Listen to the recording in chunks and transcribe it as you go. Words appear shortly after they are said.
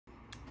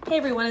Hey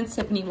everyone, it's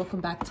Tiffany.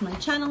 Welcome back to my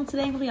channel.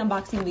 Today we'll be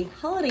unboxing the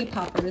holiday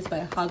poppers by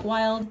Hog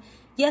Wild.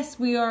 Yes,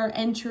 we are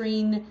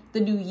entering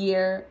the new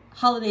year.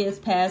 Holiday has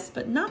passed,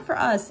 but not for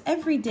us.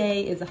 Every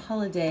day is a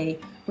holiday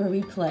where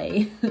we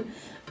play.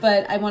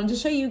 But I wanted to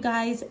show you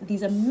guys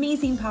these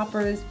amazing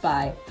poppers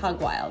by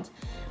Hog Wild.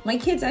 My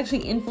kids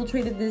actually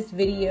infiltrated this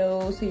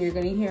video, so you're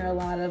gonna hear a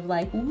lot of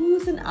like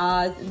woos and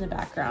ahs in the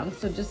background.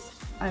 So just,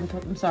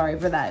 I'm sorry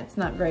for that. It's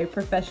not very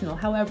professional.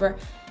 However,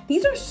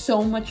 these are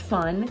so much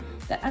fun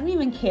that I don't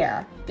even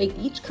care. They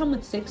each come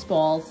with 6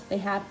 balls. They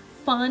have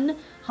fun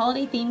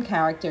holiday themed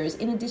characters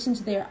in addition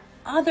to their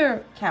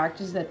other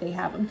characters that they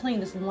have. I'm telling you,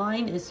 this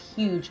line is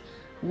huge.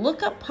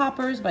 Look up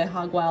Poppers by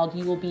Hog Wild.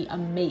 You will be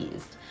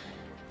amazed.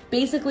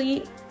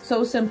 Basically,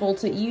 so simple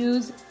to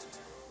use.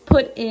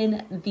 Put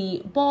in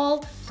the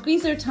ball,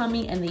 squeeze their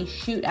tummy, and they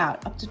shoot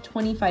out up to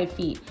 25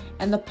 feet.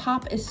 And the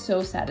pop is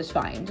so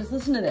satisfying. Just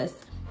listen to this.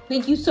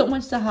 Thank you so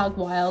much to Hog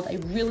Wild. I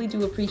really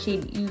do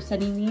appreciate you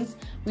sending these.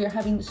 We are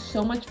having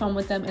so much fun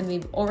with them, and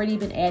they've already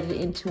been added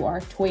into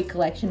our toy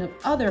collection of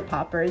other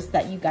poppers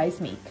that you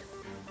guys make.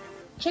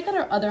 Check out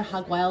our other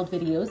Hog Wild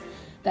videos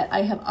that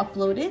I have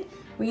uploaded,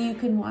 where you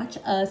can watch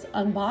us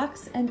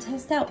unbox and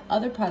test out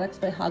other products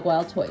by Hog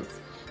Wild Toys.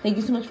 Thank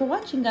you so much for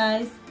watching,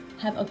 guys.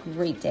 Have a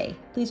great day.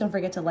 Please don't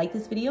forget to like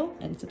this video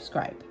and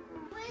subscribe.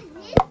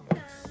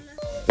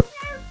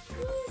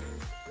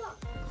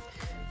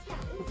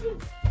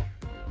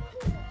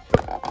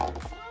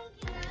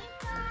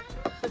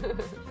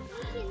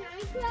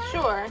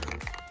 Sure.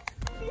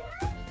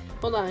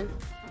 Hold on.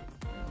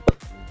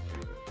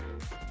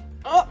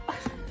 Oh!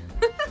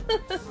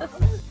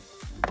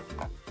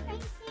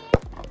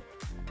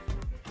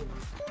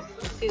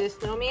 See the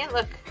snowman?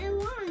 Look. I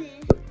want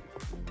it.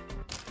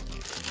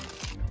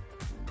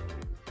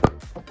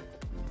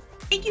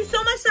 Thank you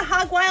so much to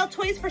Hog Wild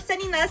Toys for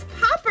sending us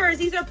poppers.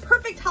 These are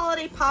perfect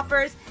holiday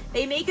poppers.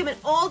 They make them in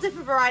all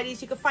different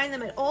varieties. You can find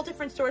them at all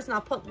different stores, and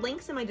I'll put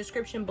links in my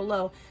description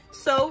below.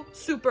 So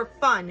super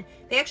fun.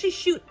 They actually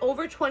shoot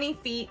over 20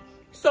 feet.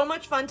 So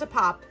much fun to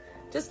pop.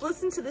 Just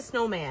listen to the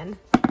snowman.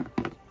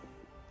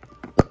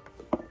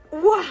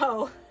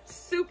 Wow.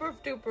 Super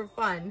duper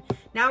fun.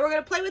 Now we're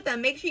going to play with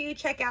them. Make sure you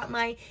check out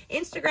my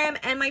Instagram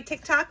and my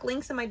TikTok,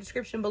 links in my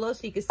description below,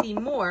 so you can see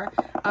more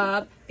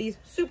of these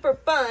super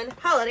fun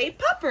holiday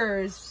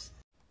poppers.